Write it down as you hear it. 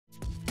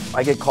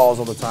I get calls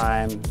all the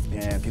time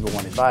and people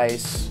want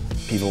advice.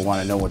 People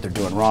want to know what they're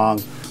doing wrong,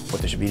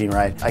 what they should be eating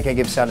right. I can't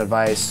give sound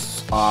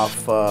advice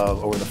off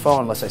over the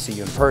phone unless I see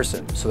you in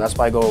person. So that's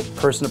why I go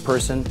person to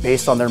person.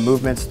 Based on their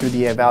movements through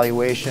the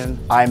evaluation,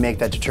 I make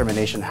that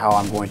determination how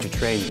I'm going to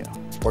train you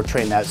or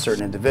train that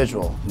certain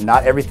individual.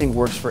 Not everything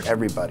works for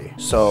everybody.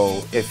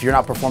 So if you're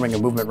not performing a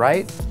movement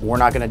right, we're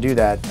not going to do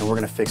that and we're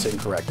going to fix it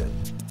and correct it.